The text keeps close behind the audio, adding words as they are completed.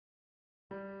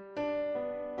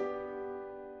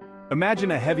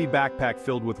Imagine a heavy backpack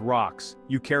filled with rocks.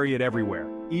 You carry it everywhere.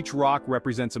 Each rock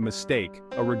represents a mistake,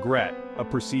 a regret, a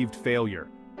perceived failure.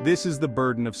 This is the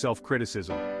burden of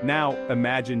self-criticism. Now,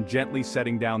 imagine gently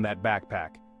setting down that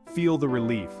backpack. Feel the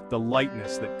relief, the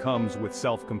lightness that comes with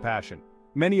self-compassion.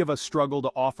 Many of us struggle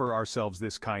to offer ourselves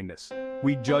this kindness.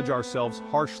 We judge ourselves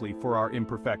harshly for our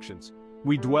imperfections.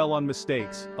 We dwell on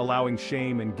mistakes, allowing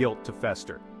shame and guilt to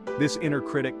fester. This inner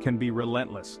critic can be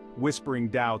relentless, whispering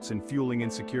doubts and fueling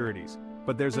insecurities.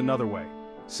 But there's another way.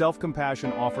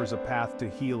 Self-compassion offers a path to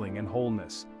healing and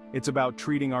wholeness. It's about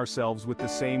treating ourselves with the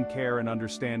same care and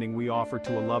understanding we offer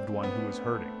to a loved one who is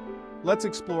hurting. Let's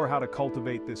explore how to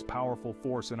cultivate this powerful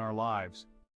force in our lives.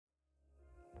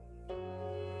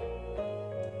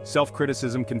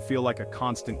 Self-criticism can feel like a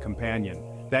constant companion.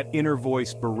 That inner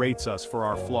voice berates us for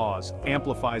our flaws,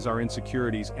 amplifies our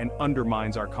insecurities, and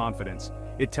undermines our confidence.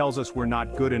 It tells us we're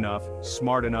not good enough,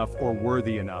 smart enough, or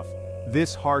worthy enough.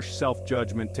 This harsh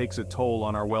self-judgment takes a toll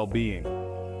on our well-being.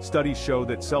 Studies show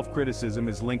that self-criticism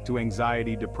is linked to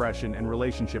anxiety, depression, and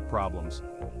relationship problems.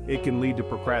 It can lead to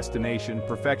procrastination,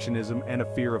 perfectionism, and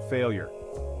a fear of failure.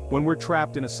 When we're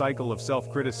trapped in a cycle of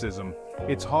self-criticism,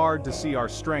 it's hard to see our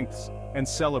strengths and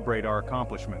celebrate our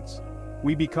accomplishments.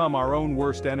 We become our own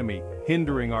worst enemy,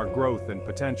 hindering our growth and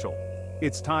potential.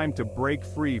 It's time to break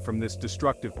free from this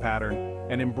destructive pattern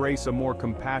and embrace a more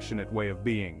compassionate way of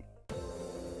being.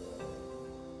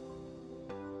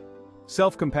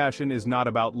 Self-compassion is not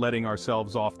about letting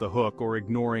ourselves off the hook or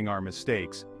ignoring our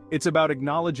mistakes. It's about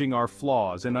acknowledging our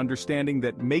flaws and understanding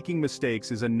that making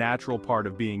mistakes is a natural part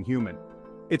of being human.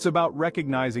 It's about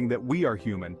recognizing that we are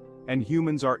human, and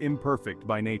humans are imperfect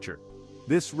by nature.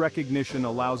 This recognition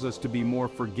allows us to be more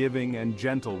forgiving and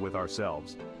gentle with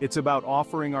ourselves. It's about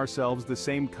offering ourselves the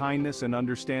same kindness and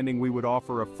understanding we would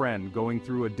offer a friend going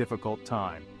through a difficult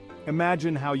time.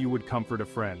 Imagine how you would comfort a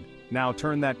friend. Now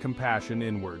turn that compassion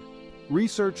inward.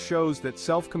 Research shows that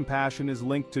self-compassion is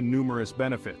linked to numerous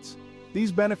benefits.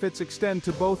 These benefits extend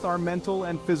to both our mental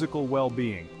and physical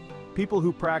well-being. People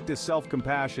who practice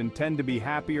self-compassion tend to be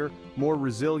happier, more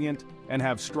resilient, and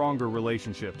have stronger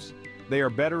relationships. They are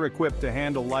better equipped to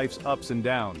handle life's ups and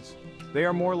downs. They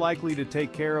are more likely to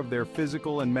take care of their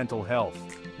physical and mental health.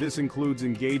 This includes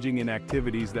engaging in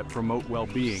activities that promote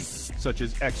well-being, such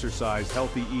as exercise,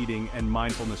 healthy eating, and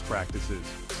mindfulness practices.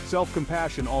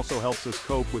 Self-compassion also helps us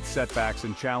cope with setbacks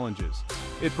and challenges.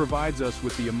 It provides us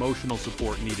with the emotional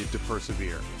support needed to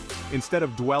persevere. Instead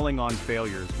of dwelling on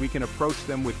failures, we can approach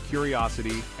them with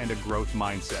curiosity and a growth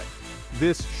mindset.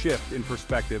 This shift in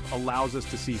perspective allows us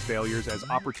to see failures as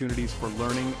opportunities for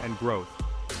learning and growth.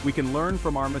 We can learn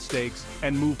from our mistakes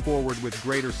and move forward with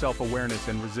greater self-awareness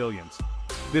and resilience.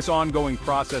 This ongoing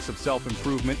process of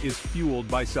self-improvement is fueled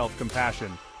by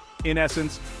self-compassion. In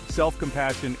essence,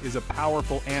 self-compassion is a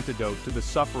powerful antidote to the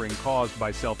suffering caused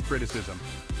by self-criticism.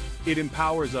 It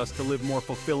empowers us to live more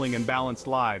fulfilling and balanced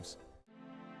lives.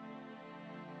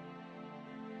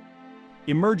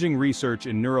 Emerging research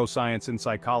in neuroscience and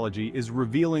psychology is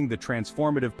revealing the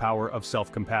transformative power of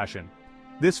self-compassion.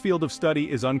 This field of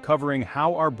study is uncovering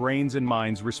how our brains and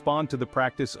minds respond to the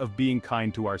practice of being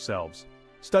kind to ourselves.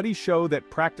 Studies show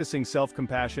that practicing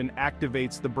self-compassion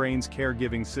activates the brain's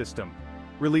caregiving system,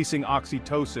 releasing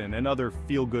oxytocin and other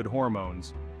feel-good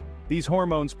hormones. These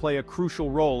hormones play a crucial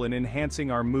role in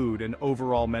enhancing our mood and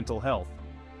overall mental health.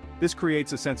 This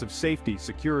creates a sense of safety,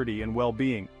 security, and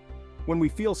well-being. When we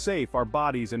feel safe, our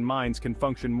bodies and minds can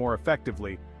function more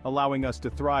effectively, allowing us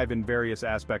to thrive in various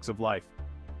aspects of life.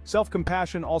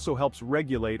 Self-compassion also helps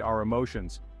regulate our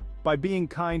emotions. By being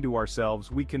kind to ourselves,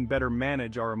 we can better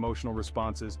manage our emotional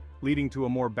responses, leading to a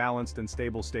more balanced and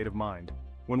stable state of mind.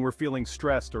 When we're feeling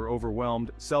stressed or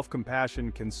overwhelmed,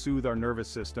 self-compassion can soothe our nervous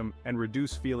system and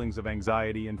reduce feelings of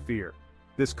anxiety and fear.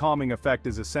 This calming effect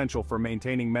is essential for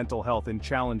maintaining mental health in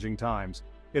challenging times.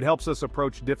 It helps us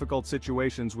approach difficult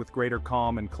situations with greater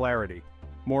calm and clarity.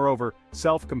 Moreover,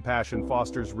 self-compassion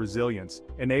fosters resilience,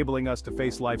 enabling us to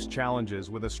face life's challenges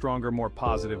with a stronger, more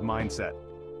positive mindset.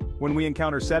 When we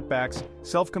encounter setbacks,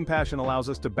 self-compassion allows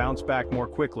us to bounce back more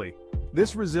quickly.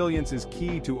 This resilience is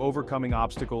key to overcoming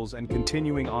obstacles and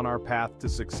continuing on our path to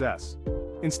success.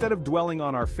 Instead of dwelling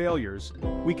on our failures,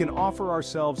 we can offer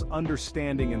ourselves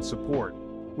understanding and support,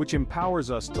 which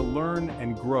empowers us to learn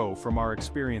and grow from our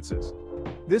experiences.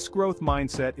 This growth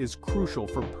mindset is crucial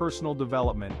for personal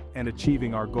development and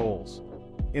achieving our goals.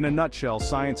 In a nutshell,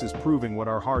 science is proving what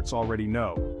our hearts already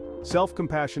know.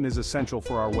 Self-compassion is essential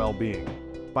for our well-being.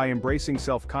 By embracing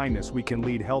self-kindness, we can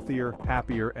lead healthier,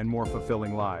 happier, and more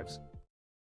fulfilling lives.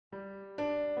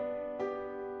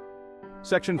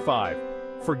 Section 5.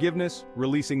 Forgiveness,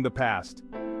 releasing the past.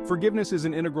 Forgiveness is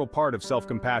an integral part of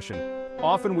self-compassion.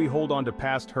 Often we hold on to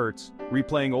past hurts,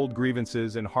 replaying old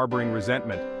grievances and harboring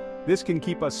resentment. This can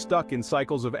keep us stuck in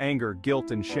cycles of anger,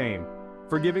 guilt, and shame.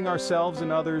 Forgiving ourselves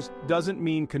and others doesn't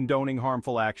mean condoning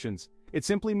harmful actions. It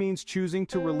simply means choosing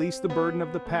to release the burden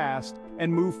of the past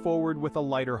and move forward with a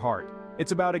lighter heart.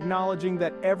 It's about acknowledging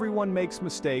that everyone makes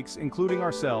mistakes, including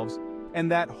ourselves,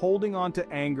 and that holding on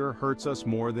to anger hurts us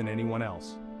more than anyone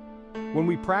else. When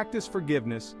we practice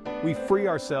forgiveness, we free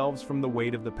ourselves from the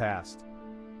weight of the past.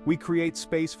 We create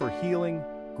space for healing,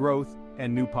 growth,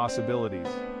 and new possibilities.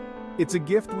 It's a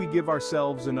gift we give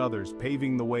ourselves and others,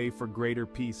 paving the way for greater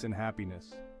peace and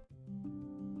happiness.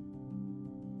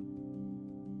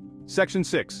 Section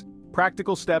 6.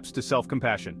 Practical steps to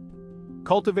self-compassion.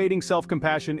 Cultivating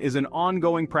self-compassion is an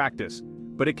ongoing practice,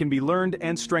 but it can be learned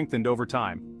and strengthened over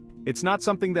time. It's not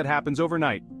something that happens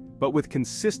overnight, but with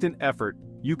consistent effort,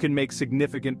 you can make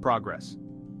significant progress.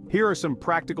 Here are some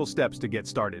practical steps to get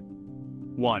started.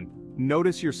 1.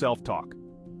 Notice your self-talk.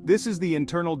 This is the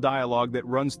internal dialogue that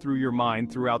runs through your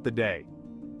mind throughout the day.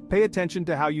 Pay attention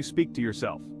to how you speak to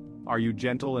yourself. Are you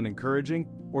gentle and encouraging,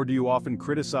 or do you often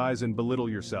criticize and belittle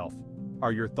yourself?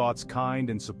 Are your thoughts kind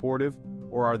and supportive,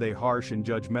 or are they harsh and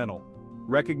judgmental?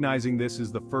 Recognizing this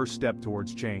is the first step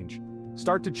towards change.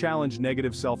 Start to challenge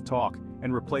negative self-talk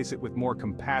and replace it with more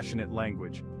compassionate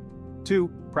language. 2.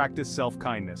 Practice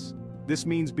self-kindness. This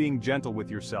means being gentle with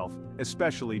yourself,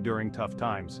 especially during tough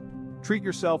times. Treat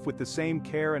yourself with the same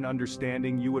care and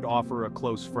understanding you would offer a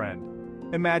close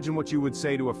friend. Imagine what you would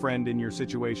say to a friend in your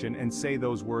situation and say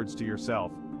those words to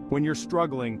yourself. When you're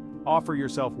struggling, offer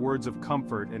yourself words of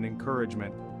comfort and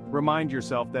encouragement. Remind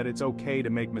yourself that it's okay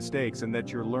to make mistakes and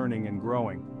that you're learning and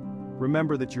growing.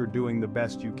 Remember that you're doing the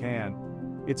best you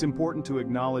can. It's important to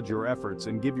acknowledge your efforts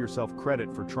and give yourself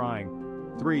credit for trying.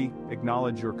 3.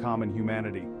 Acknowledge your common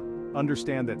humanity.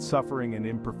 Understand that suffering and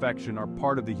imperfection are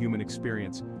part of the human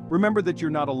experience. Remember that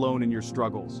you're not alone in your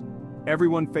struggles.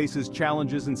 Everyone faces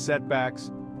challenges and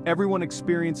setbacks. Everyone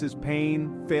experiences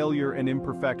pain, failure, and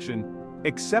imperfection.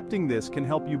 Accepting this can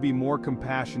help you be more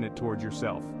compassionate toward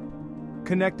yourself.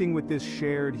 Connecting with this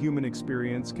shared human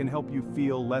experience can help you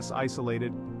feel less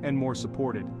isolated and more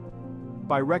supported.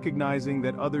 By recognizing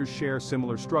that others share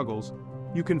similar struggles,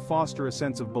 you can foster a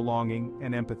sense of belonging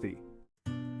and empathy.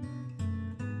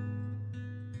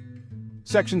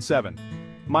 Section 7.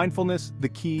 Mindfulness, the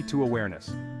key to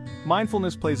awareness.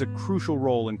 Mindfulness plays a crucial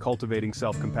role in cultivating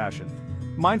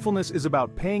self-compassion. Mindfulness is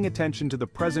about paying attention to the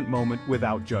present moment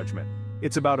without judgment.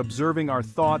 It's about observing our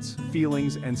thoughts,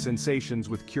 feelings, and sensations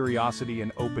with curiosity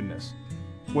and openness.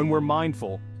 When we're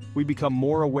mindful, we become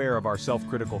more aware of our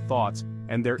self-critical thoughts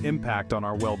and their impact on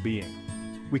our well-being.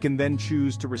 We can then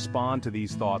choose to respond to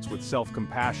these thoughts with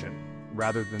self-compassion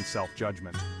rather than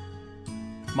self-judgment.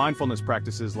 Mindfulness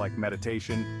practices like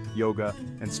meditation, yoga,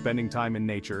 and spending time in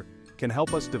nature can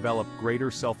help us develop greater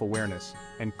self-awareness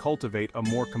and cultivate a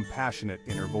more compassionate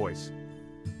inner voice.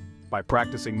 By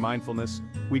practicing mindfulness,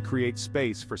 we create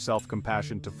space for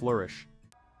self-compassion to flourish.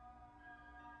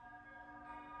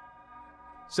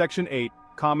 Section 8.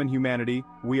 Common humanity,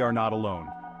 we are not alone.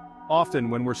 Often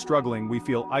when we're struggling, we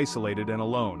feel isolated and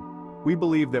alone. We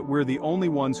believe that we're the only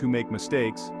ones who make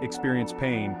mistakes, experience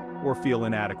pain, or feel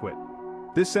inadequate.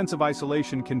 This sense of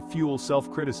isolation can fuel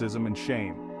self-criticism and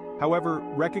shame. However,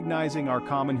 recognizing our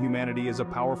common humanity is a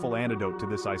powerful antidote to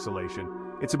this isolation.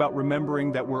 It's about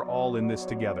remembering that we're all in this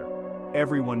together.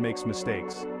 Everyone makes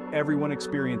mistakes. Everyone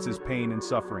experiences pain and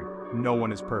suffering. No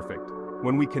one is perfect.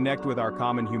 When we connect with our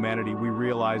common humanity, we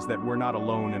realize that we're not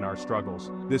alone in our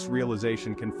struggles. This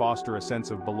realization can foster a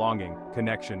sense of belonging,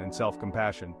 connection, and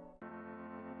self-compassion.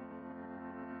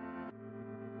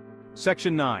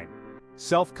 Section 9.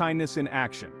 Self-kindness in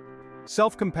action.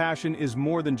 Self-compassion is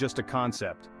more than just a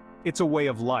concept. It's a way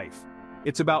of life.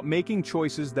 It's about making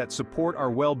choices that support our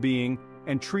well-being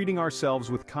and treating ourselves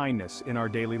with kindness in our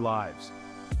daily lives.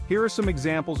 Here are some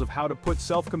examples of how to put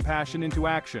self-compassion into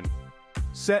action.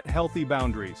 Set healthy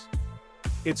boundaries.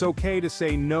 It's okay to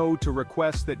say no to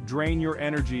requests that drain your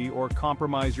energy or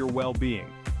compromise your well-being.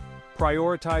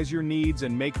 Prioritize your needs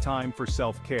and make time for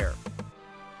self-care.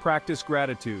 Practice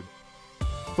gratitude.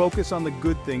 Focus on the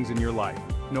good things in your life,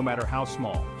 no matter how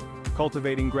small.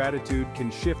 Cultivating gratitude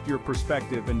can shift your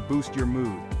perspective and boost your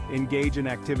mood. Engage in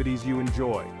activities you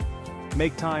enjoy.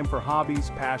 Make time for hobbies,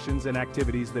 passions, and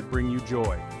activities that bring you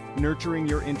joy. Nurturing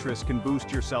your interests can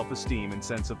boost your self-esteem and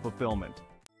sense of fulfillment.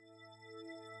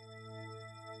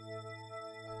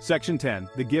 Section 10.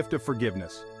 The gift of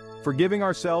forgiveness. Forgiving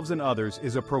ourselves and others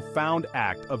is a profound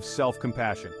act of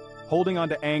self-compassion. Holding on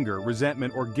to anger,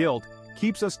 resentment, or guilt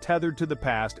keeps us tethered to the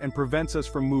past and prevents us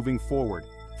from moving forward.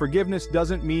 Forgiveness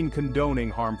doesn't mean condoning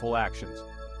harmful actions.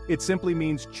 It simply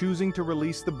means choosing to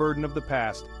release the burden of the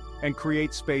past and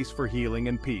create space for healing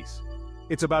and peace.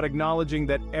 It's about acknowledging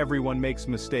that everyone makes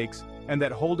mistakes and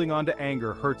that holding on to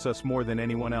anger hurts us more than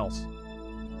anyone else.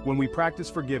 When we practice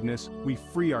forgiveness, we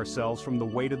free ourselves from the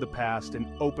weight of the past and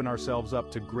open ourselves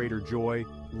up to greater joy,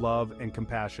 love, and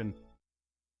compassion.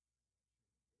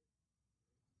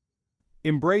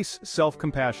 Embrace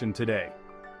self-compassion today.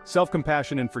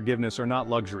 Self-compassion and forgiveness are not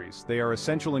luxuries, they are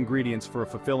essential ingredients for a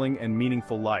fulfilling and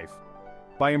meaningful life.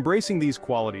 By embracing these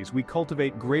qualities, we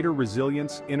cultivate greater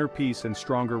resilience, inner peace, and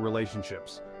stronger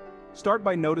relationships. Start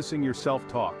by noticing your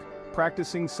self-talk,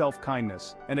 practicing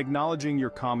self-kindness, and acknowledging your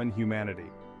common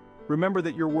humanity. Remember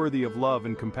that you're worthy of love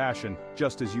and compassion,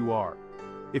 just as you are.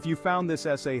 If you found this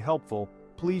essay helpful,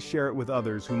 please share it with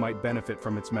others who might benefit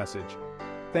from its message.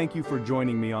 Thank you for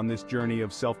joining me on this journey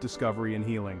of self-discovery and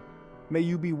healing. May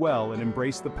you be well and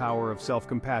embrace the power of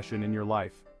self-compassion in your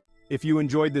life. If you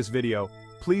enjoyed this video,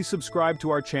 please subscribe to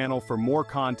our channel for more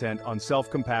content on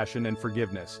self-compassion and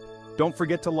forgiveness. Don't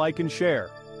forget to like and share.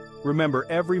 Remember,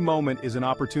 every moment is an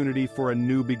opportunity for a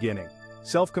new beginning.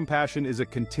 Self-compassion is a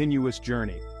continuous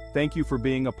journey. Thank you for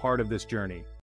being a part of this journey.